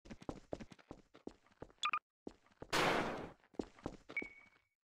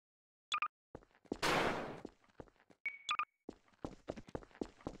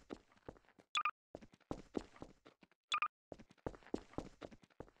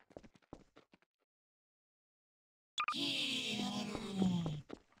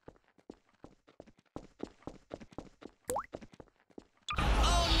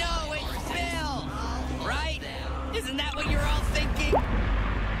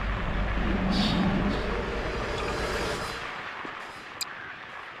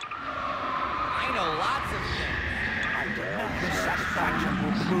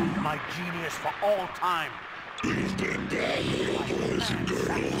this for all time. You've been bad, little boys and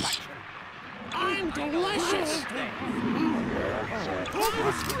girls. I'm delicious!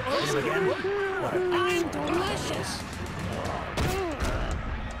 I'm delicious!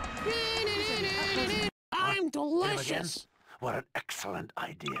 I'm delicious! What an excellent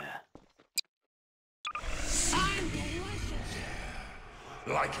idea. I'm delicious!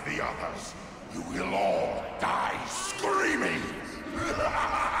 Like the others, you will all die screaming!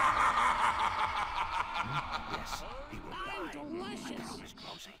 Yes, he will die. Delicious!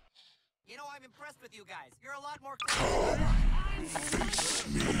 Rosie. You know, I'm impressed with you guys. You're a lot more... Face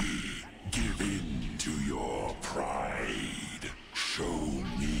me. Give in to your pride. Show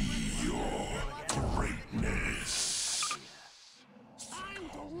me your greatness. I'm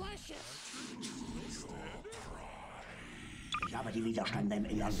delicious! Ich habe die Widerstände im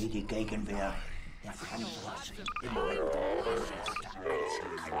Innern wie die Gegenwehr der Fremdlasse.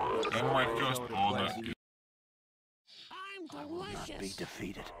 They might just honor you. I'm Not be delicious!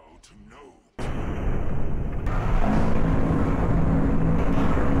 defeated.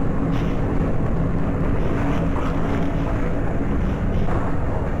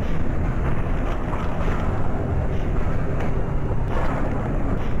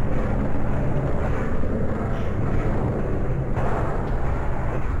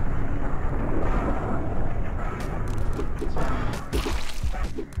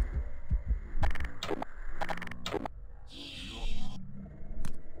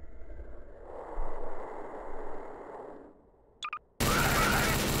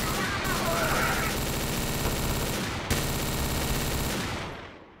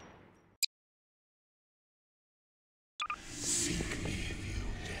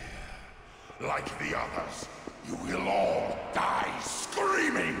 Like the others, you will all die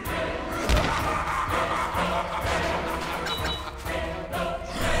screaming!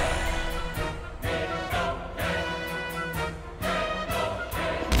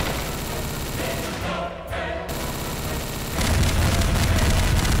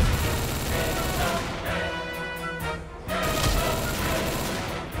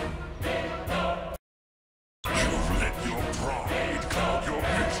 You've let your pride cloud your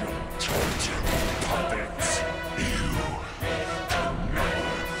vision. Tortured puppets. You can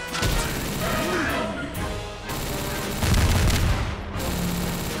never tame me.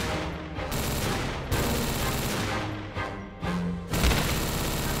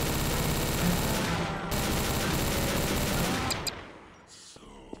 So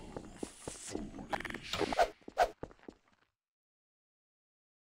foolish.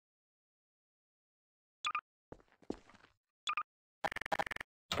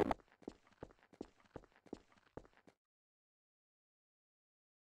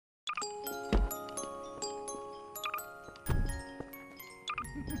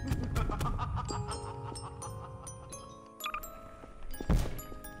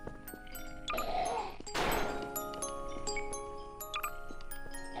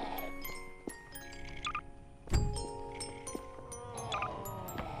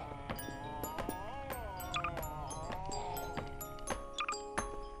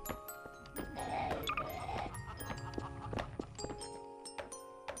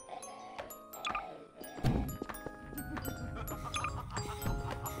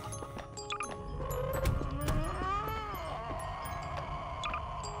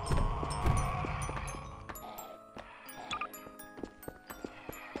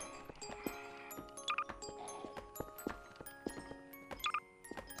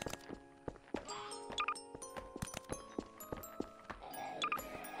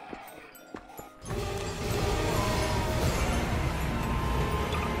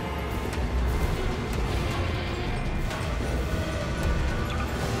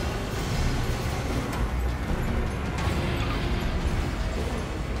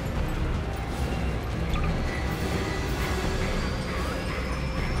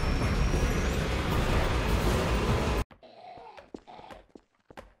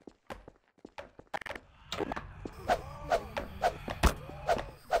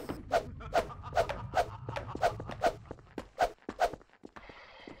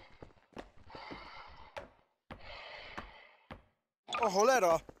 O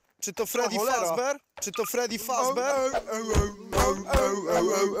cholera! Czy to Freddy Fazbear? Czy to Freddy Fazbear?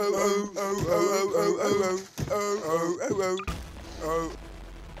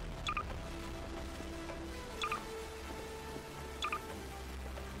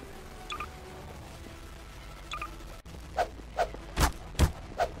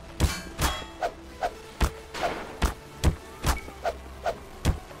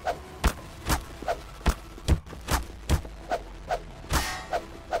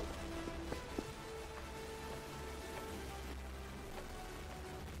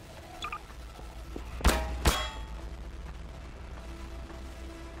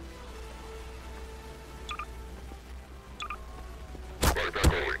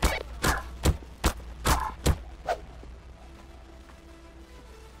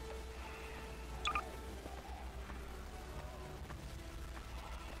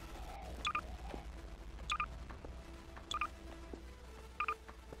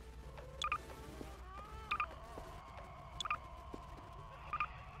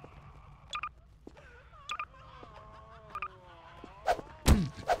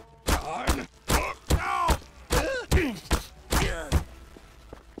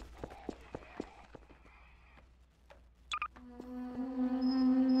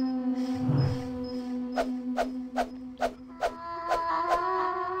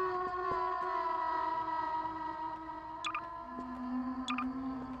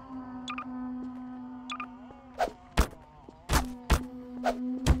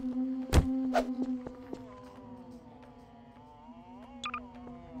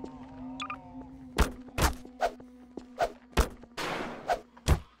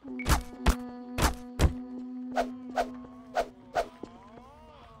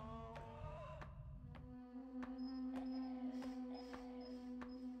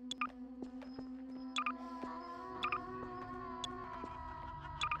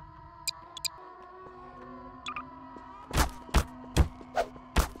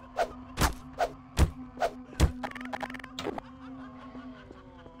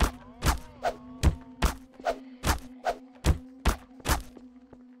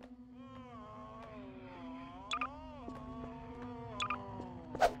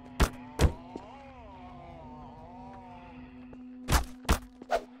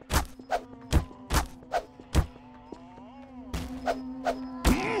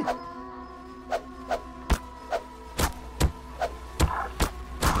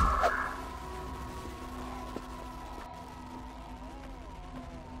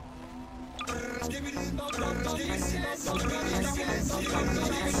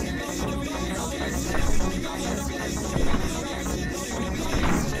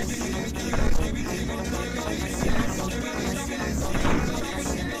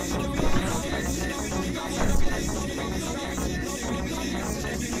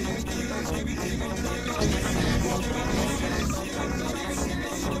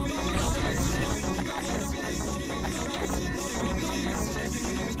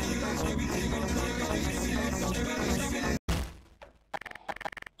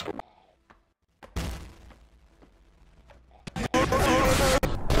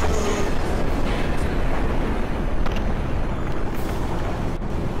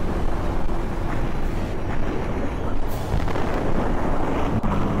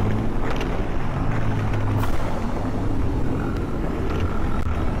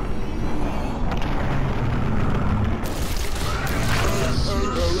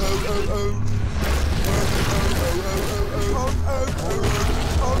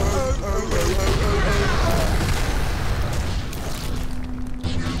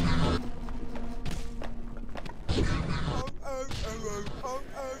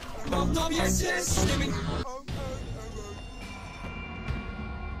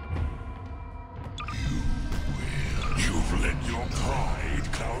 You've let your pride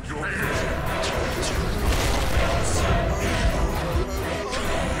cloud your vision.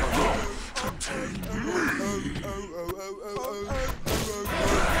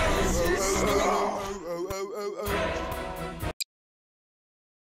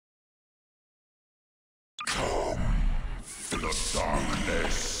 Come, the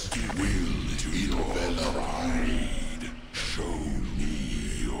darkness will to your pride. Show me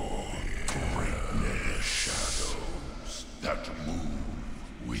your greatness. Shadows that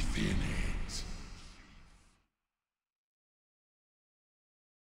move within